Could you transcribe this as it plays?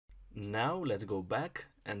Now let's go back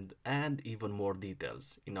and add even more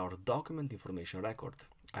details in our document information record.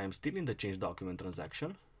 I am still in the change document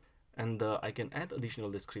transaction, and I can add additional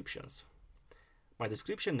descriptions. My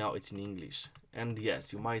description now it's in English, and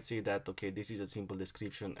yes, you might say that okay, this is a simple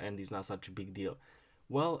description and it's not such a big deal.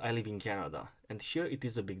 Well, I live in Canada, and here it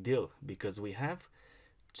is a big deal because we have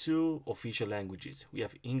two official languages. We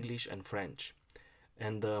have English and French,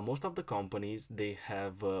 and most of the companies, they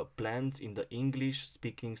have plants in the English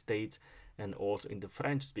speaking states and also in the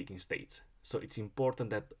French speaking states. So it's important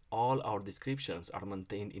that all our descriptions are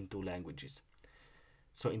maintained in two languages.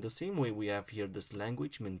 So in the same way we have here this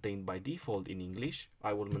language maintained by default in English,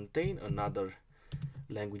 I will maintain another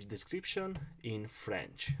language description in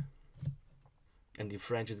French. And in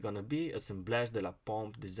French is gonna be assemblage de la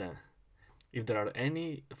pompe des uns. If there are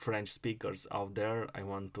any French speakers out there, I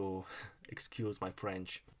want to excuse my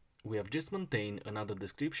French. We have just maintained another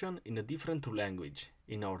description in a different language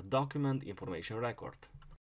in our document information record.